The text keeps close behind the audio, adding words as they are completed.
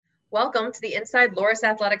Welcome to the Inside Loras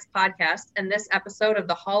Athletics podcast and this episode of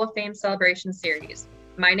the Hall of Fame Celebration Series.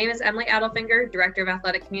 My name is Emily Adelfinger, Director of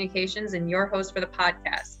Athletic Communications and your host for the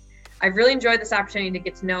podcast. I've really enjoyed this opportunity to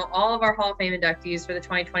get to know all of our Hall of Fame inductees for the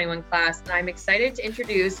 2021 class, and I'm excited to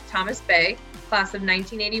introduce Thomas Bay, class of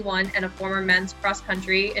 1981 and a former men's cross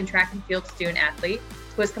country and track and field student athlete,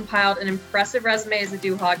 who has compiled an impressive resume as a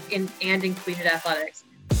Duhawk and in collegiate athletics.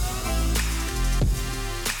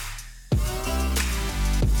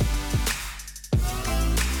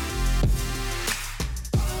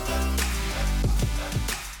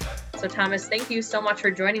 So Thomas, thank you so much for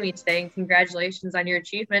joining me today and congratulations on your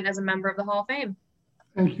achievement as a member of the Hall of Fame.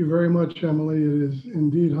 Thank you very much, Emily. It is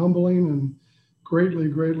indeed humbling and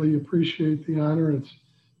greatly appreciate the honor. It's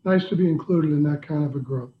nice to be included in that kind of a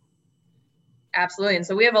group. Absolutely. And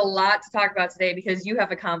so we have a lot to talk about today because you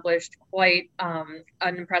have accomplished quite an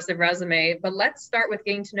impressive resume. But let's start with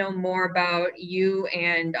getting to know more about you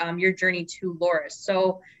and your journey to Loras.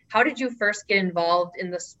 So how did you first get involved in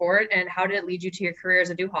the sport and how did it lead you to your career as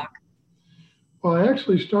a Duhawk? Well, I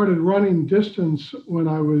actually started running distance when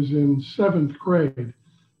I was in 7th grade.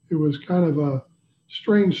 It was kind of a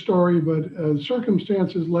strange story, but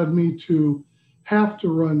circumstances led me to have to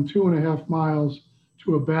run 2.5 miles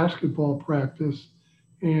to a basketball practice.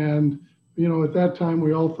 And, at that time,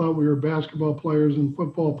 we all thought we were basketball players and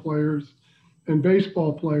football players and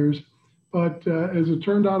baseball players. But as it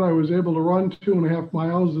turned out, I was able to run 2.5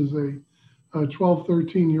 miles as a 12,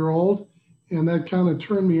 13-year-old. And that kind of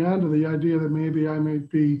turned me on to the idea that maybe I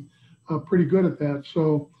might be pretty good at that.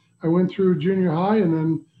 So I went through junior high and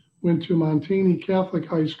then went to Montini Catholic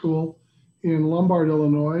High School in Lombard,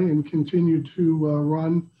 Illinois, and continued to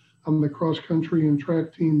run on the cross-country and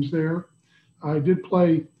track teams there. I did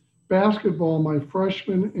play basketball my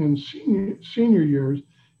freshman and senior years,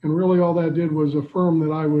 and really all that did was affirm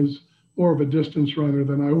that I was more of a distance runner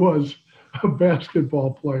than I was a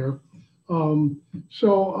basketball player.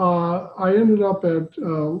 So I ended up at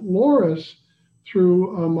Loras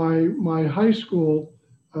through my high school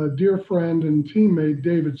dear friend and teammate,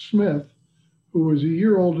 David Smith, who was a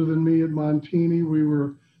year older than me at Montini. We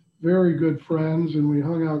were very good friends and we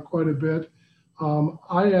hung out quite a bit.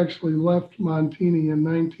 I actually left Montini in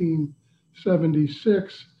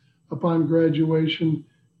 1976 upon graduation.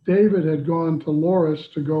 David had gone to Loras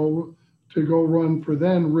to go run for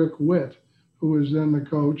then Rick Witt, who was then the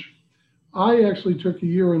coach. I actually took a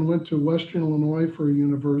year and went to Western Illinois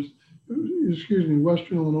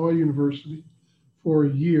Western Illinois University for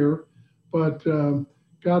a year, but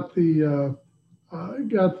got the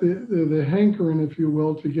hankering, if you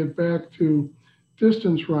will, to get back to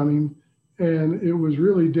distance running. And it was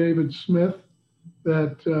really David Smith,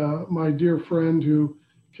 that my dear friend, who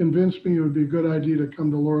convinced me it would be a good idea to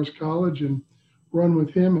come to Loras College and run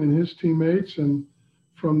with him and his teammates. And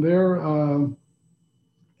from there,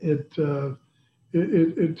 it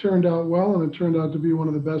turned out well, and it turned out to be one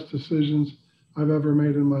of the best decisions I've ever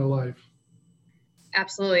made in my life.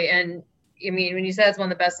 Absolutely. And I mean, when you said it's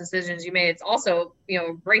one of the best decisions you made, it's also,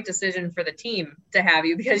 a great decision for the team to have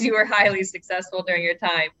you because you were highly successful during your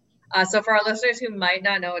time. So for our listeners who might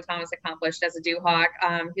not know what Thomas accomplished as a Duhawk,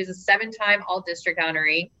 he was a 7-time All-District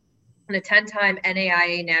honoree and a 10-time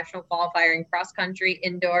NAIA national qualifier in cross-country,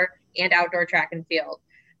 indoor, and outdoor track and field.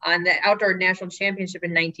 On the Outdoor National Championship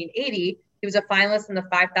in 1980, he was a finalist in the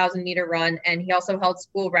 5,000-meter run, and he also held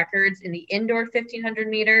school records in the indoor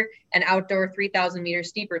 1,500-meter and outdoor 3,000-meter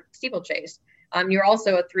steeplechase. You're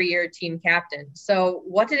also a 3-year team captain. So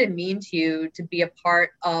what did it mean to you to be a part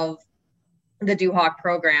of the Duhawk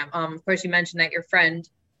program? Of course, you mentioned that your friend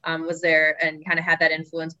was there and kind of had that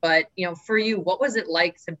influence, but, for you, what was it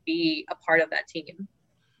like to be a part of that team?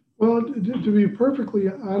 Well, to be perfectly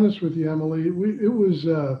honest with you, Emily, it was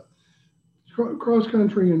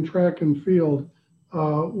cross-country and track and field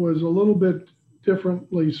was a little bit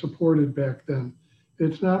differently supported back then.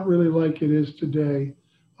 It's not really like it is today.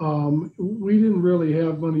 We didn't really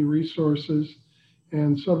have many resources,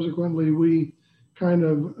 and subsequently we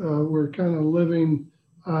were living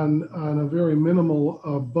on a very minimal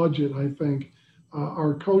budget, I think.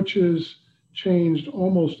 Our coaches changed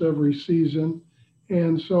almost every season,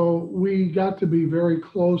 and so we got to be very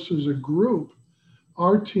close as a group,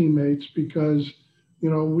 our teammates, because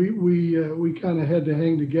we kind of had to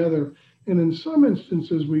hang together, and in some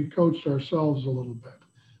instances we coached ourselves a little bit,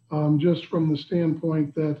 just from the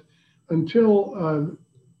standpoint that until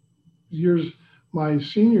my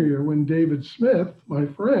senior year, when David Smith, my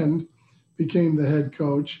friend, became the head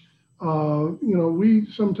coach, we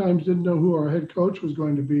sometimes didn't know who our head coach was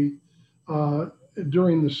going to be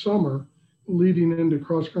during the summer leading into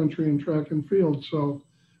cross country and track and field. So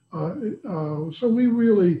we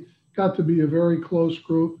really got to be a very close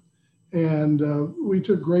group. And we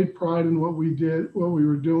took great pride in what we did, what we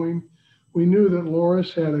were doing. We knew that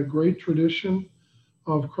Loras had a great tradition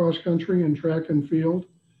of cross country and track and field.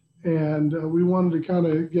 And we wanted to kind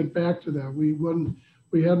of get back to that.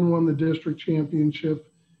 We hadn't won the district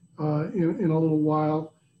championship in a little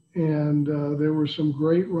while. And there were some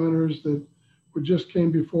great runners that just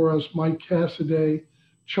came before us. Mike Cassidy,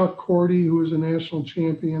 Chuck Cordy, who was a national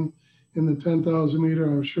champion in the 10,000 meter.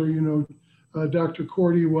 I'm sure you know Dr.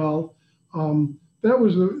 Cordy well. That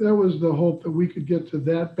was the hope that we could get to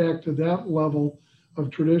that, back to that level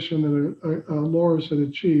of tradition that Loras had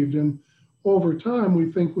achieved. And over time,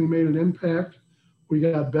 we think we made an impact. We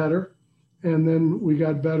got better, and then we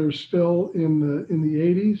got better still in the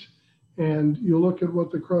 80s. And you look at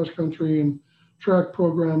what the cross country and track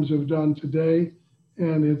programs have done today,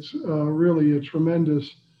 and it's really a tremendous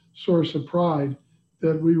source of pride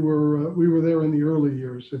that we were there in the early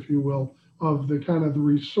years, if you will, of the kind of the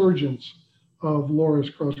resurgence of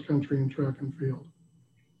Loras cross country and track and field.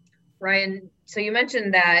 Right. And so you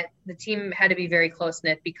mentioned that the team had to be very close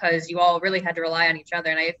knit because you all really had to rely on each other.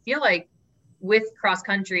 And I feel like with cross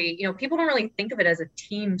country, you know, people don't really think of it as a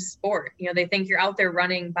team sport. You know, they think you're out there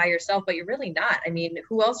running by yourself, but you're really not. I mean,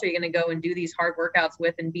 who else are you going to go and do these hard workouts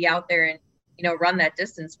with and be out there and, you know, run that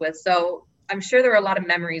distance with? So I'm sure there were a lot of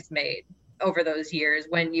memories made over those years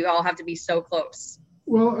when you all have to be so close.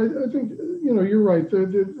 Well, I think, you know, you're right.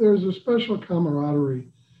 There's a special camaraderie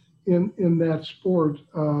in that sport,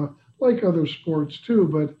 like other sports too.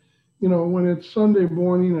 But, you know, when it's Sunday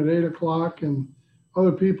morning at 8 o'clock and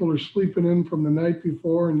other people are sleeping in from the night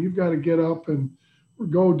before and you've got to get up and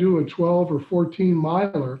go do a 12 or 14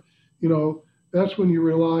 miler, you know, that's when you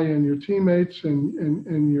rely on your teammates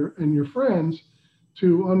and your friends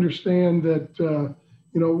to understand that,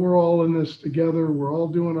 you know, we're all in this together. We're all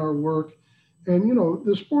doing our work. And, you know,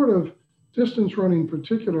 the sport of distance running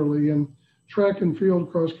particularly, and track and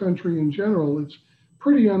field cross country in general, it's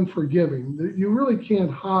pretty unforgiving. You really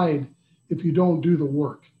can't hide if you don't do the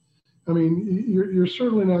work. I mean, you're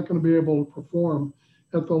certainly not going to be able to perform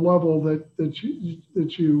at the level that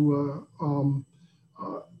you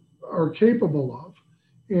are capable of.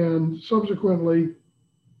 And subsequently,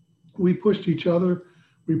 we pushed each other.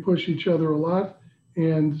 We push each other a lot.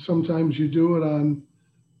 And sometimes you do it on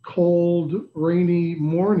cold, rainy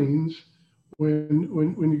mornings when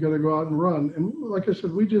you got to go out and run. And like I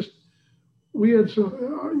said, we had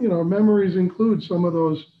some, you know, memories include some of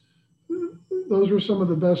those. Those were some of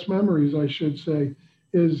the best memories, I should say,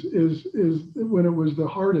 is when it was the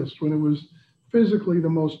hardest, when it was physically the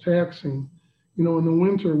most taxing. You know, in the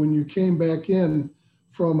winter when you came back in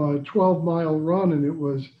from a 12-mile run and it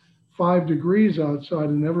was 5 degrees outside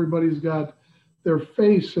and everybody's got their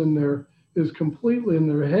face and their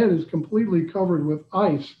head is completely covered with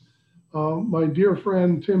ice. My dear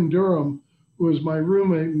friend Tim Durham, who was my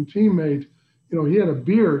roommate and teammate, you know, he had a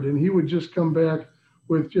beard and he would just come back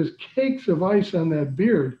with just cakes of ice on that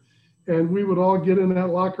beard. And we would all get in that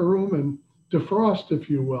locker room and defrost, if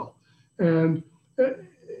you will. And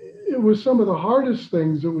it was some of the hardest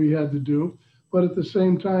things that we had to do, but at the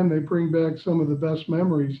same time, they bring back some of the best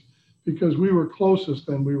memories because we were closest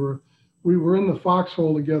then. We were in the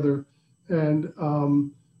foxhole together. And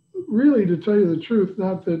really, to tell you the truth,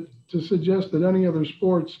 not that to suggest that any other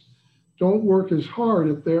sports don't work as hard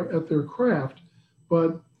at their craft,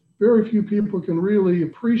 but very few people can really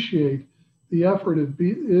appreciate the effort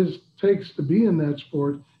it takes to be in that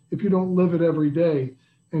sport if you don't live it every day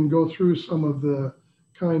and go through some of the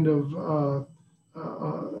kind of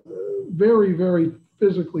very, very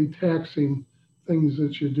physically taxing things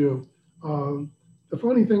that you do. The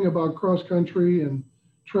funny thing about cross country and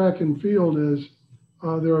track and field is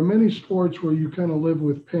there are many sports where you kind of live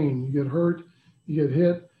with pain. You get hurt, you get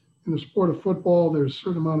hit. In the sport of football, there's a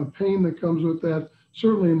certain amount of pain that comes with that.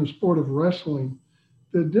 Certainly in the sport of wrestling.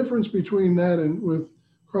 The difference between that and with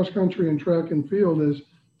cross country and track and field is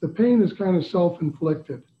the pain is kind of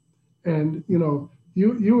self-inflicted. And, you know,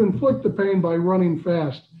 you inflict the pain by running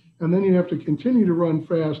fast, and then you have to continue to run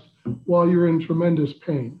fast while you're in tremendous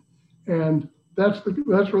pain. And that's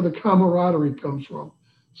where the camaraderie comes from.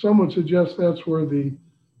 Some would suggest that's where the,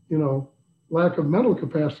 you know, lack of mental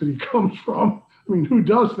capacity comes from. I mean, who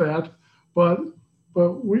does that? But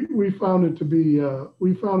we found it to be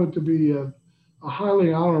a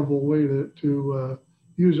highly honorable way to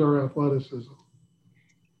use our athleticism.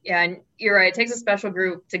 Yeah, and you're right. It takes a special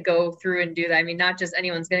group to go through and do that. I mean, not just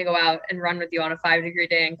anyone's going to go out and run with you on a 5-degree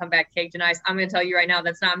day and come back caked in ice. I'm going to tell you right now,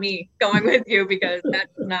 that's not me going with you because that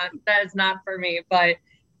is not for me. But,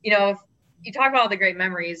 you know, if you talk about all the great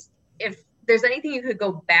memories, if there's anything you could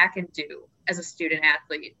go back and do as a student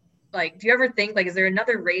athlete, like, do you ever think, like, is there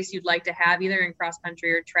another race you'd like to have either in cross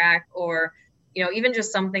country or track, or, you know, even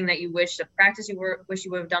just something that you wish, the practice wish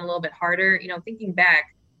you would have done a little bit harder, you know, thinking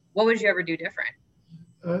back, what would you ever do different?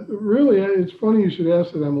 Really, it's funny you should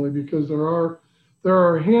ask that, Emily, because there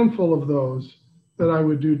are a handful of those that I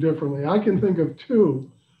would do differently. I can think of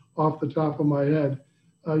two off the top of my head.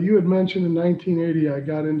 You had mentioned in 1980 I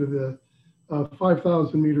got into the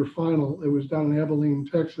 5,000 meter final. It was down in Abilene,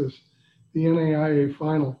 Texas, the NAIA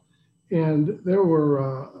final, and there were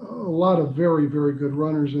a lot of very, very good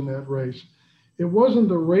runners in that race. It wasn't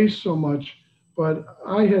the race so much, but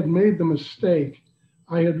I had made the mistake.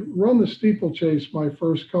 I had run the steeplechase my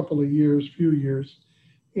first few years,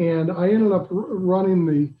 and I ended up running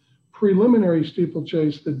the preliminary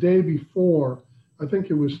steeplechase the day before. I think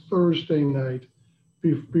it was Thursday night,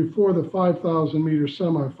 before the 5,000 meter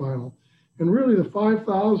semifinal. And really the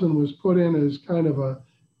 5,000 was put in as kind of a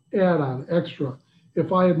add-on extra.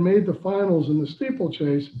 If I had made the finals in the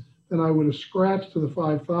steeplechase, then I would have scratched to the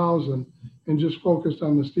 5,000 and just focused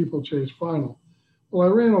on the steeplechase final. Well,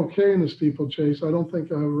 I ran okay in the steeplechase. I don't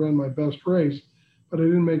think I ran my best race, but I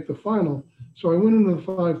didn't make the final. So I went into the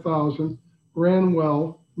 5,000, ran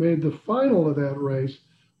well, made the final of that race,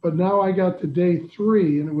 but now I got to day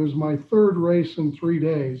 3, and it was my third race in 3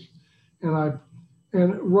 days. And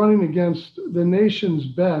running against the nation's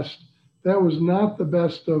best, that was not the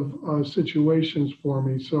best of situations for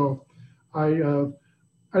me. So I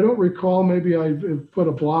don't recall, maybe I put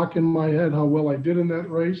a block in my head how well I did in that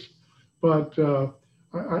race, but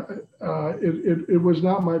it was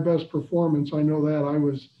not my best performance. I know that.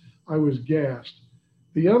 I was gassed.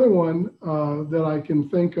 The other one that I can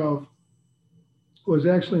think of was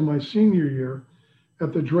actually my senior year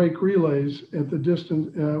at the Drake Relays at the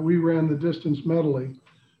distance. We ran the distance medley,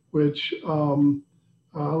 which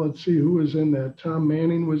let's see who was in that. Tom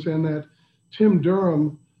Manning was in that. Tim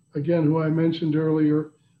Durham, again, who I mentioned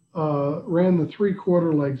earlier, ran the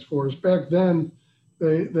 3/4 legs for us. Back then,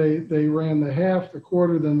 they ran the half, the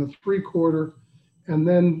quarter, then the 3/4, and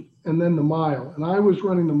then the mile. And I was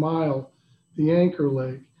running the mile, the anchor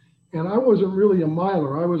leg. And I wasn't really a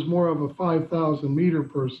miler. I was more of a 5,000 meter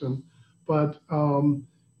person. But,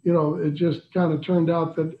 you know, it just kind of turned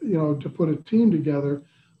out that, you know, to put a team together,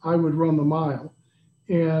 I would run the mile.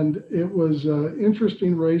 And it was an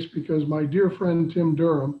interesting race because my dear friend Tim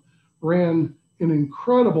Durham ran an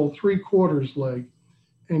incredible 3/4 leg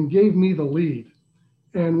and gave me the lead.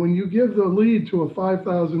 And when you give the lead to a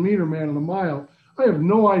 5,000 meter man in a mile, I have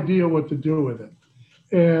no idea what to do with it.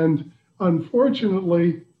 And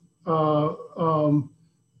unfortunately,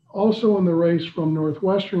 also in the race from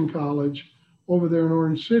Northwestern College over there in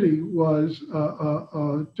Orange City was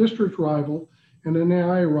a district rival and an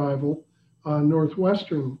NAIA rival,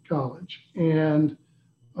 Northwestern College. And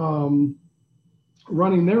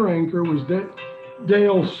running their anchor was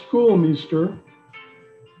Dale Schoolmeister.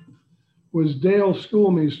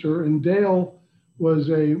 And Dale was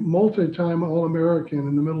a multi-time All-American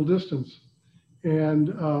in the middle distance.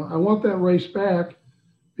 And I want that race back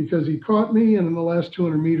because he caught me, and in the last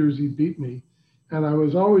 200 meters, he beat me. And I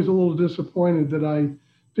was always a little disappointed that I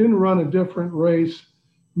didn't run a different race,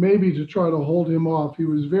 maybe to try to hold him off. He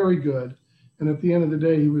was very good. And at the end of the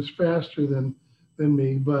day, he was faster than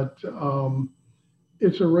me. But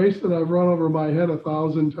it's a race that I've run over my head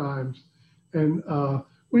 1,000 times. And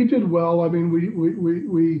we did well. I mean,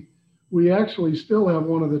 we actually still have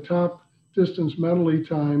one of the top distance medley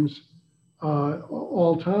times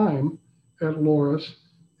all time at Loras.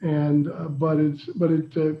 And but it could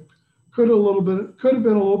have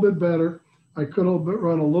been a little bit better. I could have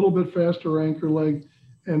run a little bit faster anchor leg,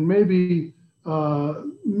 and maybe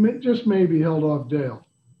just maybe held off Dale.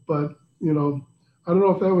 But you know, I don't know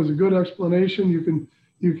if that was a good explanation.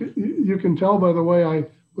 You can tell by the way I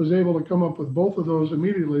was able to come up with both of those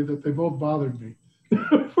immediately that they both bothered me.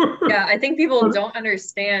 Yeah, I think people don't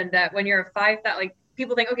understand that when you're a 5,000, like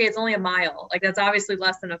people think, okay, it's only a mile. Like that's obviously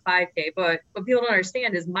less than a 5K. But what people don't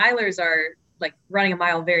understand is milers are like running a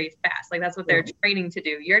mile very fast. Like that's what they're training to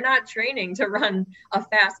do. You're not training to run a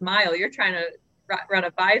fast mile. You're trying to run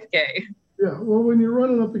a 5K. Yeah, well, when you're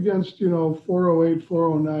running up against, you know, 408,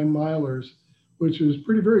 409 milers, which is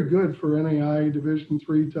very good for NAI Division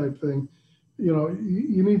III type thing, you know,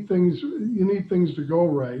 you need things to go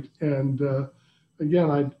right. And again,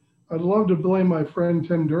 I'd love to blame my friend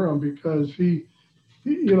Tim Durham because he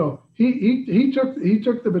took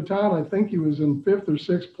the baton. I think he was in 5th or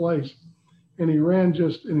 6th place, and he ran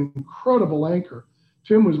just an incredible anchor.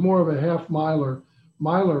 Tim was more of a half miler,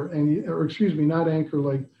 not anchor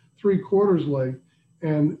leg, 3/4 leg,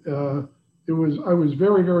 and I was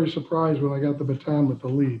very, very surprised when I got the baton with the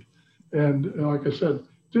lead. And like I said,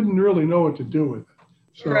 didn't really know what to do with it.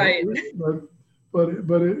 So, Right.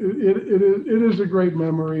 but it is a great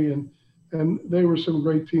memory, and they were some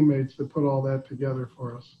great teammates that put all that together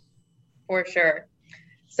for us. For sure.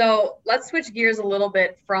 So let's switch gears a little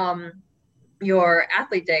bit from your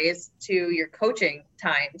athlete days to your coaching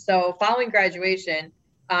time. So following graduation,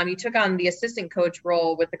 you took on the assistant coach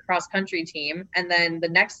role with the cross country team. And then the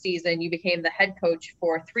next season, you became the head coach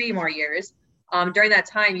for 3 more years. During that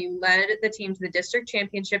time, you led the team to the district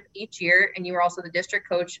championship each year, and you were also the district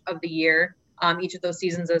coach of the year each of those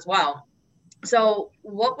seasons as well. So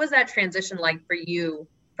what was that transition like for you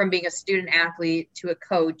from being a student athlete to a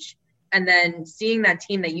coach, and then seeing that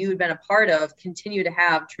team that you had been a part of continue to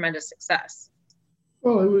have tremendous success?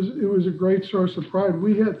 Well, it was a great source of pride.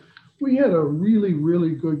 We had a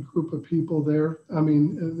really good group of people there. I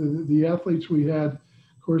mean, the athletes we had,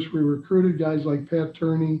 of course, we recruited guys like Pat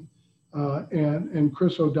Turney and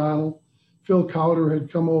Chris O'Donnell. Phil Cowder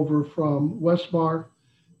had come over from Westmar,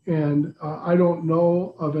 and I don't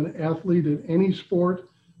know of an athlete in any sport,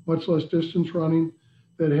 much less distance running,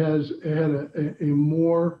 that has had a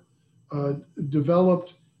more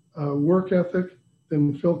developed work ethic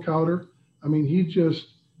than Phil Cowder. I mean, he just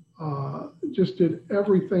did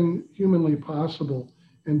everything humanly possible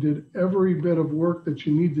and did every bit of work that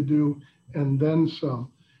you need to do and then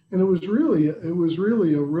some. And it was really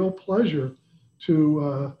a real pleasure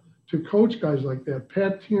to coach guys like that.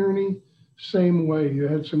 Pat Tierney, same way. You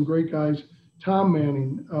had some great guys. Tom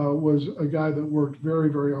Manning was a guy that worked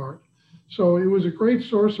very hard. So it was a great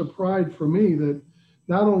source of pride for me that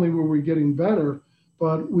not only were we getting better,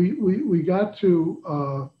 but we got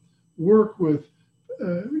to work with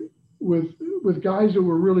guys that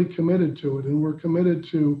were really committed to it, and were committed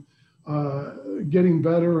to getting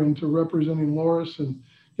better and to representing Loras and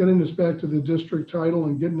getting us back to the district title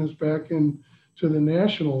and getting us back into the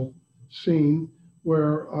national scene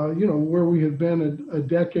where where we had been a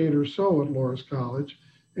decade or so at Loras College.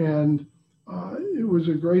 And it was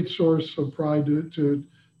a great source of pride to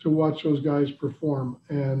watch those guys perform.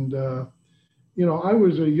 And I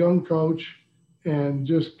was a young coach and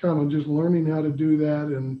just learning how to do that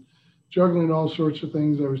and juggling all sorts of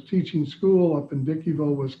things. I was teaching school up in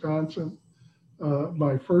Dickeyville, Wisconsin,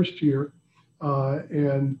 my first year,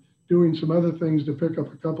 and doing some other things to pick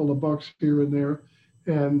up a couple of bucks here and there.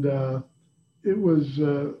 And it was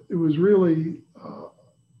really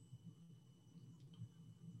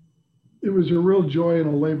it was a real joy and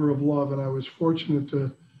a labor of love, and I was fortunate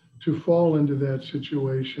to fall into that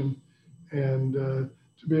situation and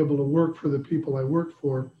to be able to work for the people I worked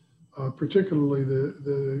for, particularly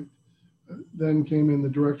the then came in the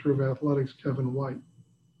director of athletics, Kevin White.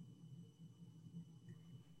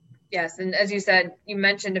 Yes, and as you said, you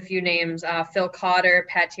mentioned a few names, Phil Cotter,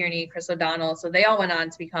 Pat Tierney, Chris O'Donnell. So they all went on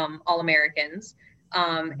to become All-Americans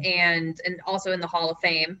and also in the Hall of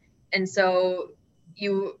Fame. And so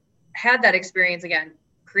you had that experience, again,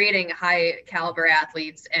 creating high caliber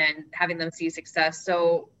athletes and having them see success.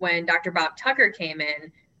 So when Dr. Bob Tucker came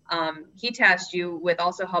in, he tasked you with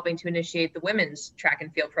also helping to initiate the women's track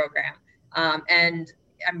and field program. And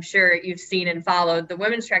I'm sure you've seen and followed, the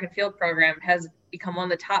women's track and field program has become one of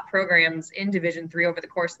the top programs in Division III over the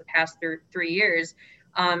course of the past 3 years.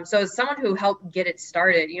 So as someone who helped get it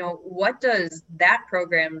started, what does that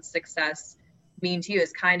program's success mean to you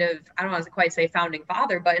as kind of, I don't want to quite say founding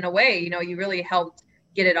father, but in a way, you really helped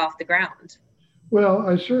get it off the ground? Well,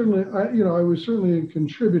 I was certainly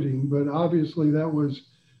contributing, but obviously that was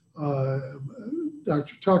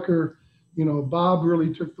Dr. Tucker. Bob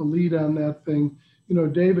really took the lead on that thing.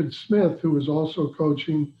 David Smith, who was also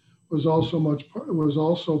coaching, was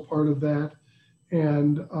also part of that,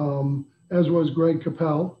 and as was Greg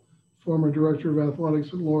Capel, former director of athletics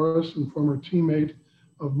at Loras and former teammate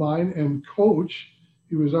of mine and coach.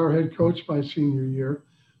 He was our head coach my senior year.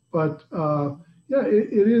 But yeah,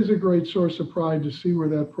 it is a great source of pride to see where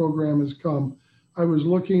that program has come. I was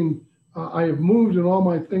looking, I have moved and all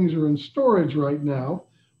my things are in storage right now,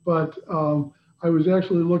 but I was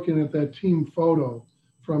actually looking at that team photo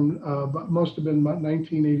from must have been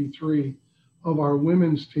 1983 of our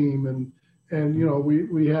women's team, and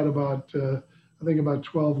we had about I think about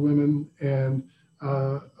 12 women, and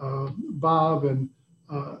Bob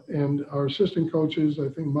and our assistant coaches. I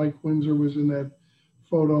think Mike Windsor was in that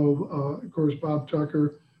photo. Of course, Bob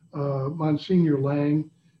Tucker, Monsignor Lang,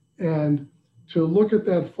 and to look at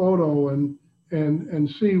that photo and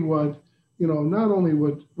see what not only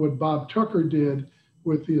what Bob Tucker did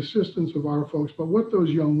with the assistance of our folks, but what those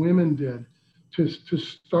young women did to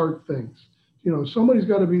start things. Somebody's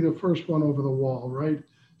got to be the first one over the wall, right?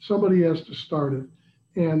 Somebody has to start it.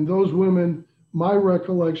 And those women, my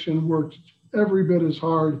recollection, worked every bit as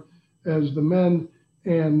hard as the men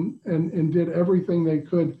and did everything they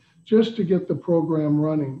could just to get the program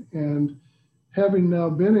running. And having now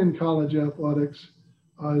been in college athletics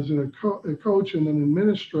as a coach and an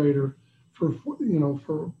administrator for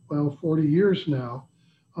 40 years now,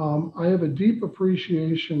 I have a deep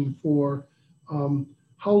appreciation for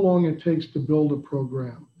how long it takes to build a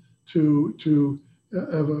program, to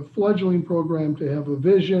have a fledgling program, to have a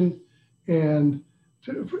vision, and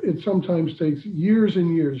it sometimes takes years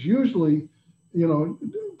and years. Usually,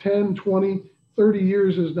 10, 20, 30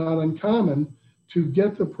 years is not uncommon to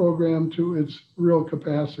get the program to its real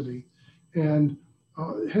capacity. And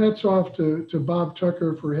hats off to Bob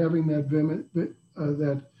Tucker for having that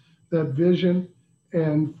vision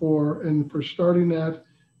and for starting that,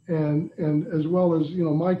 and as well as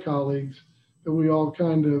my colleagues, that we all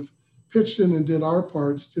kind of pitched in and did our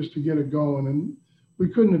parts just to get it going. And we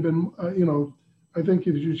couldn't have been, I think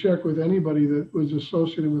if you check with anybody that was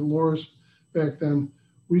associated with Loras back then,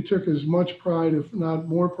 we took as much pride, if not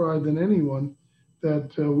more pride than anyone,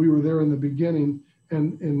 that we were there in the beginning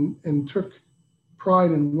and took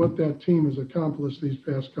pride in what that team has accomplished these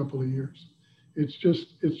past couple of years. It's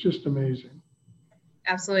just amazing.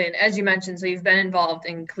 Absolutely. And as you mentioned, so you've been involved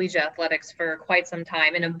in collegiate athletics for quite some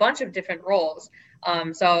time in a bunch of different roles.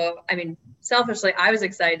 So, I mean, selfishly, I was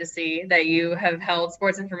excited to see that you have held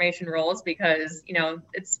sports information roles because,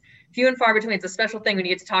 it's few and far between. It's a special thing when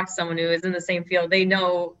you get to talk to someone who is in the same field. They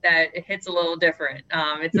know that it hits a little different.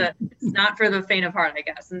 It's not for the faint of heart, I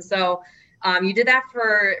guess. And so you did that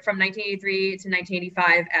from 1983 to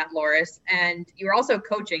 1985 at Loras, and you were also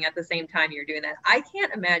coaching at the same time you were doing that. I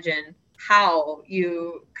can't imagine how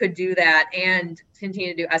you could do that and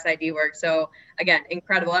continue to do SID work. So again,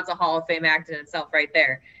 incredible. That's a Hall of Fame act in itself right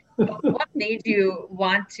there. But what made you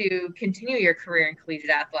want to continue your career in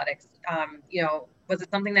collegiate athletics? Was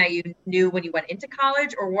it something that you knew when you went into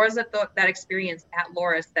college, or was it that experience at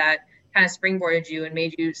Loras that kind of springboarded you and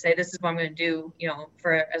made you say, this is what I'm going to do,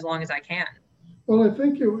 for as long as I can? Well, I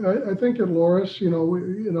think at Loras,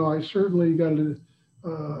 I certainly got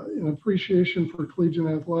an appreciation for collegiate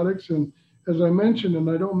athletics. And as I mentioned, and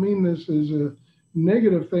I don't mean this as a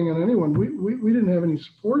negative thing on anyone, we didn't have any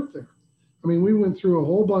support there. I mean, we went through a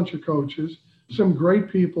whole bunch of coaches, some great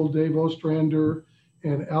people. Dave Ostrander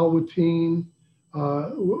and Al Watine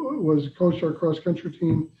was coached our cross country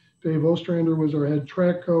team. Dave Ostrander was our head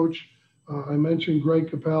track coach. I mentioned Greg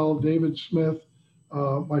Capel, David Smith.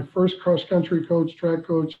 My first cross country track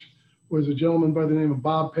coach, was a gentleman by the name of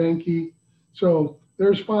Bob Pankey. So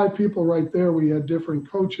there's 5 people right there. We had different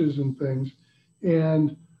coaches and things.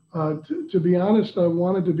 And to be honest, I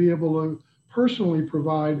wanted to be able to personally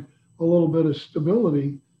provide a little bit of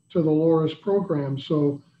stability to the Loras program.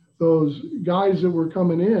 So those guys that were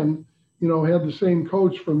coming in, had the same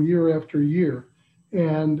coach from year after year.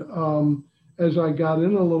 And as I got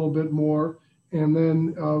in a little bit more, and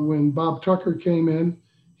then when Bob Tucker came in,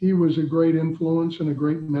 he was a great influence and a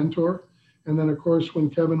great mentor. And then, of course, when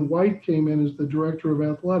Kevin White came in as the director of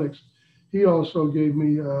athletics, he also gave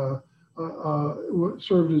me,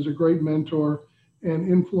 served as a great mentor and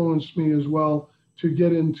influenced me as well to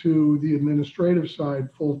get into the administrative side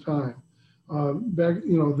full time. Back,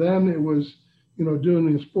 then it was,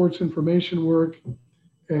 doing the sports information work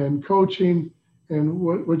and coaching. And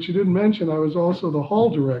what you didn't mention, I was also the hall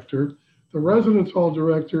director, the residence hall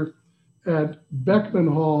director at Beckman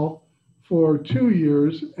Hall for 2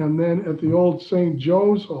 years, and then at the old St.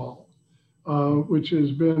 Joe's Hall, which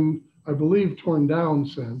has been, I believe, torn down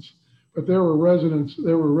since. But there were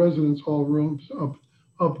residence hall rooms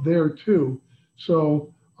up there too.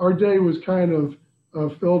 So our day was kind of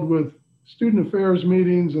filled with student affairs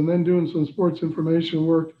meetings, and then doing some sports information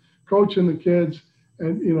work, coaching the kids,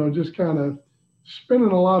 and just kind of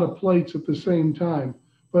spinning a lot of plates at the same time.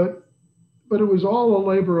 But it was all a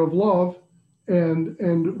labor of love,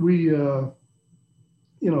 and we I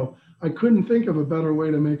couldn't think of a better way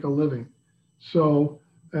to make a living. So,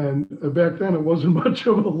 and back then it wasn't much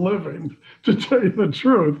of a living, to tell you the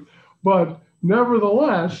truth, but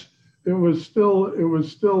nevertheless, it was still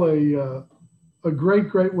a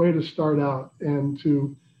great way to start out, and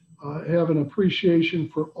to have an appreciation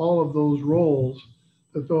for all of those roles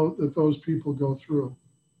that those people go through.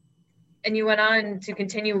 And you went on to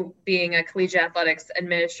continue being a collegiate athletics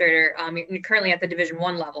administrator. You're currently at the Division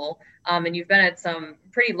I level, and you've been at some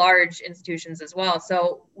pretty large institutions as well.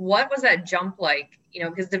 So what was that jump like?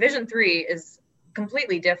 Because Division III is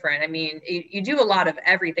completely different. I mean, you do a lot of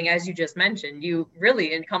everything, as you just mentioned. You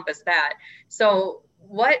really encompass that. So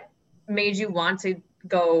what made you want to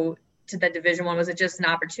go to the Division I? Was it just an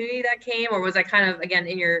opportunity that came, or was that kind of, again,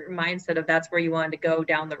 in your mindset of that's where you wanted to go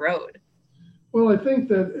down the road? Well, I think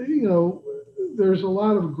that, there's a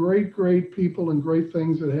lot of great people and great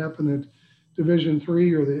things that happen at Division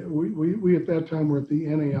III, or we at that time were at the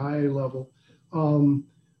NAIA level. Um,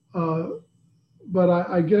 uh, but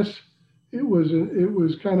I guess it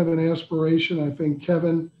was kind of an aspiration. I think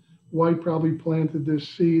Kevin White probably planted this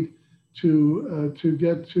seed to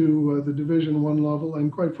get to the Division I level,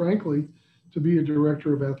 and quite frankly, to be a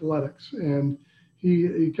director of athletics. And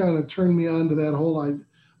he kind of turned me on to that whole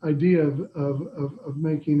idea of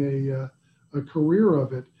making a career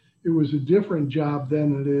of it. It was a different job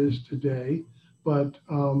than it is today, but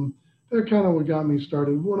that kind of what got me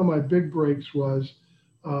started. One of my big breaks was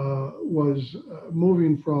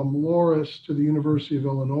moving from Loras to the University of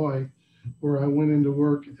Illinois, where I went into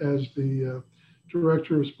work as the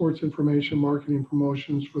director of sports information, marketing,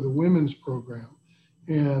 promotions for the women's program.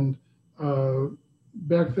 And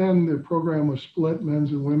back then, the program was split,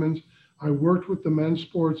 men's and women's. I worked with the men's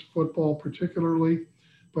sports, football particularly,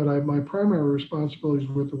 but my primary responsibilities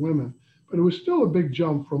were with the women. But it was still a big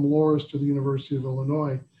jump from Loras to the University of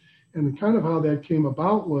Illinois. And kind of how that came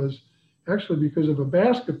about was actually because of a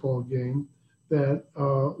basketball game that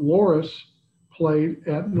Loras played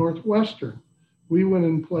at Northwestern. We went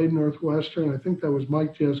and played Northwestern. I think that was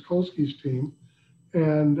Mike Jaskolski's team.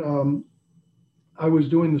 And I was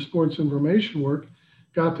doing the sports information work,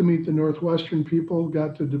 got to meet the Northwestern people,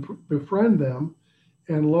 got to befriend them.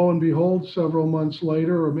 And lo and behold, several months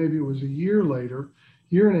later, or maybe it was a year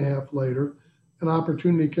and a half later, an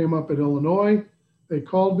opportunity came up at Illinois. They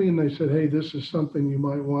called me and they said, "Hey, this is something you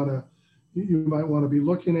might want to be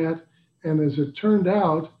looking at." And as it turned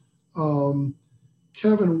out,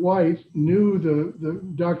 Kevin White knew the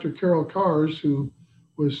Dr. Carol Kars, who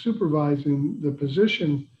was supervising the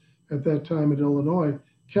position at that time at Illinois.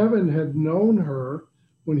 Kevin had known her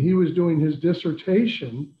when he was doing his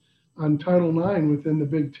dissertation on Title IX within the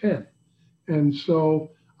Big Ten. And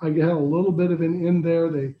so I had a little bit of an in there.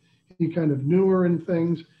 He kind of knew her and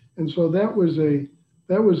things. And so that was a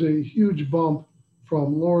huge bump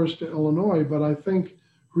from Loras to Illinois. But I think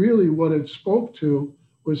really what it spoke to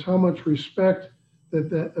was how much respect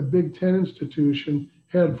that a Big Ten institution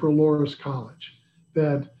had for Loras College.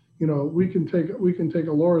 That, we can take a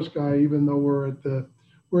Loras guy, even though we're at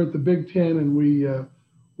the Big Ten, and we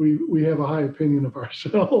have a high opinion of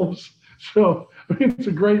ourselves. So I mean, it's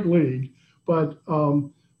a great league, but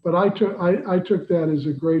I took that as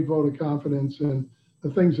a great vote of confidence in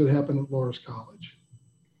the things that happened at Loras College.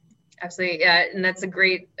 Absolutely, yeah, and that's a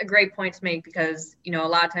great point to make, because a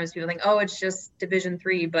lot of times people think, oh, it's just Division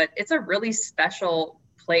III, but it's a really special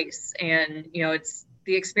place, and it's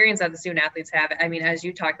the experience that the student athletes have. I mean, as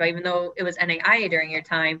you talked about, even though it was NAIA during your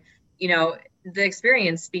time, the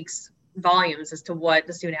experience speaks volumes as to what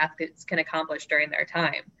the student athletes can accomplish during their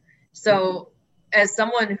time. So as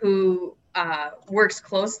someone who works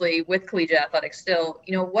closely with collegiate athletics still,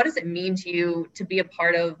 what does it mean to you to be a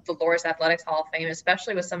part of the Loras Athletics Hall of Fame,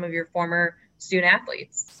 especially with some of your former student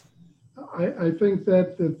athletes? I think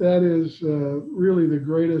that is really the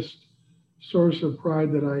greatest source of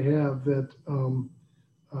pride that I have, that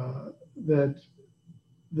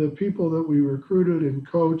the people that we recruited and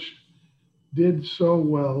coached did so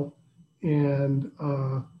well, and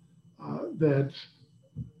that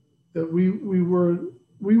we were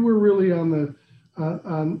really at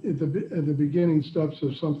the beginning steps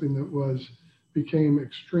of something that became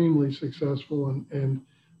extremely successful, and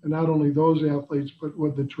not only those athletes, but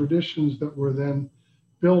with the traditions that were then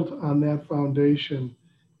built on that foundation.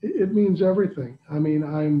 It means everything. I mean,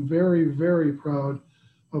 I'm very, very proud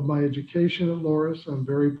of my education at Loras. I'm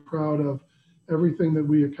very proud of everything that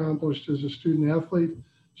we accomplished as a student athlete,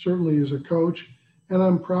 certainly as a coach, and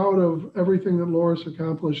I'm proud of everything that Loras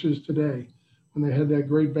accomplishes today. When they had that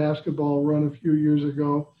great basketball run a few years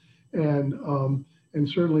ago, and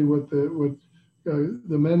certainly what the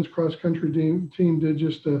men's cross country team did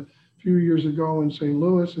just a few years ago in St.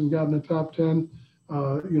 Louis and got in the top 10.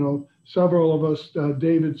 Several of us,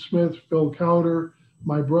 David Smith, Phil Cowder,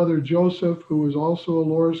 my brother Joseph, who was also a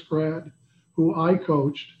Loras grad, who I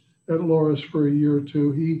coached at Loras for a year or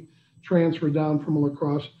two. He transferred down from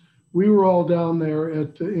lacrosse. We were all down there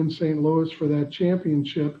in St. Louis for that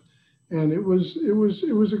championship. And it was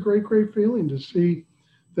a great feeling to see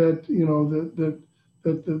that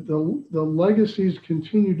the legacies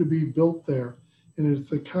continue to be built there, and it's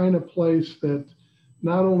the kind of place that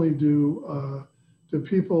not only do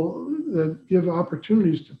people that give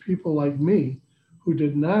opportunities to people like me, who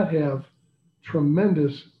did not have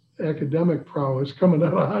tremendous academic prowess coming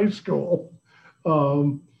out of high school,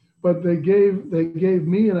 but they gave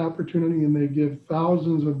me an opportunity, and they give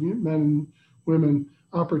thousands of men and women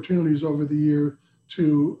opportunities over the year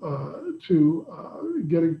to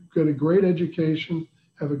get a great education,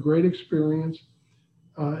 have a great experience,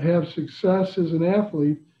 have success as an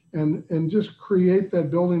athlete, and just create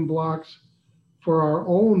that building blocks for our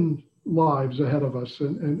own lives ahead of us,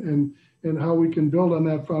 and how we can build on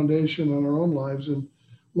that foundation on our own lives. And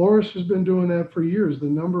Loras has been doing that for years. The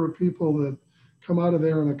number of people that come out of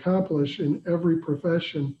there and accomplish in every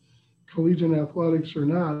profession, collegiate athletics or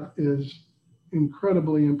not, is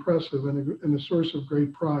incredibly impressive and a source of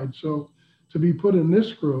great pride. So to be put in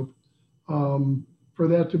this group, for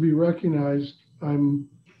that to be recognized,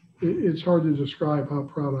 it's hard to describe how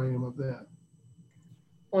proud I am of that.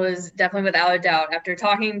 Well, it is definitely without a doubt. After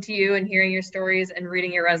talking to you and hearing your stories and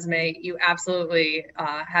reading your resume, you absolutely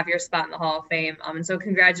have your spot in the Hall of Fame. And so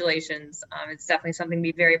congratulations. It's definitely something to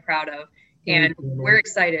be very proud of. And we're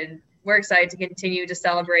excited. We're excited to continue to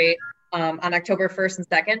celebrate on October 1st and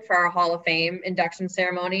 2nd for our Hall of Fame induction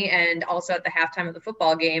ceremony, and also at the halftime of the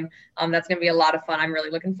football game. That's going to be a lot of fun. I'm really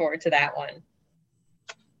looking forward to that one.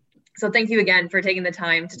 So thank you again for taking the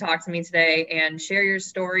time to talk to me today and share your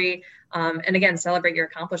story, and again, celebrate your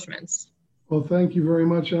accomplishments. Well, thank you very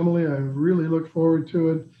much, Emily. I really look forward to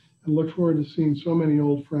it and look forward to seeing so many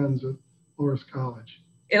old friends at Loras College.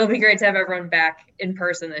 It'll be great to have everyone back in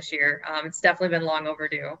person this year. It's definitely been long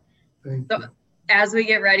overdue. Thank you. As we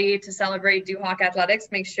get ready to celebrate Duhawk Athletics,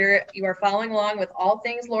 make sure you are following along with all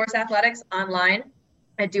things Loras Athletics online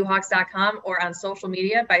at duhawks.com or on social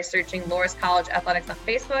media by searching Loras College Athletics on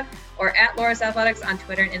Facebook or at Loras Athletics on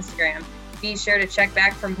Twitter and Instagram. Be sure to check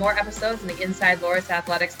back for more episodes in the Inside Loras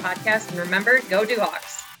Athletics podcast. And remember, go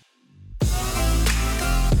Duhawks.